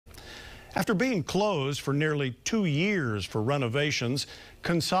After being closed for nearly 2 years for renovations,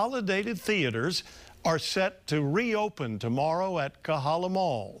 Consolidated Theatres are set to reopen tomorrow at Kahala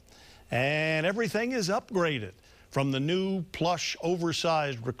Mall. And everything is upgraded, from the new plush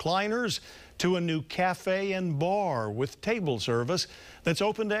oversized recliners to a new cafe and bar with table service that's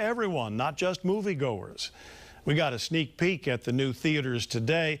open to everyone, not just moviegoers. We got a sneak peek at the new theaters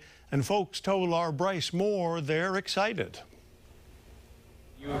today, and folks told our Bryce Moore they're excited.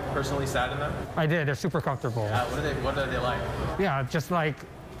 You personally sat in them? I did. They're super comfortable. Yeah, what are they like? Yeah, just like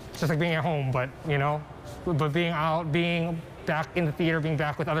being at home, but but being out, being back in the theater, being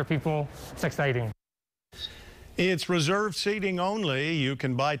back with other people, it's exciting. It's reserved seating only. You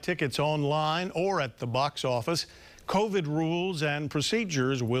can buy tickets online or at the box office. COVID rules and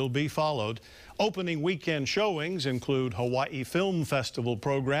procedures will be followed. Opening weekend showings include Hawaii Film Festival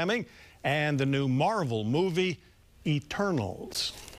programming and the new Marvel movie, Eternals.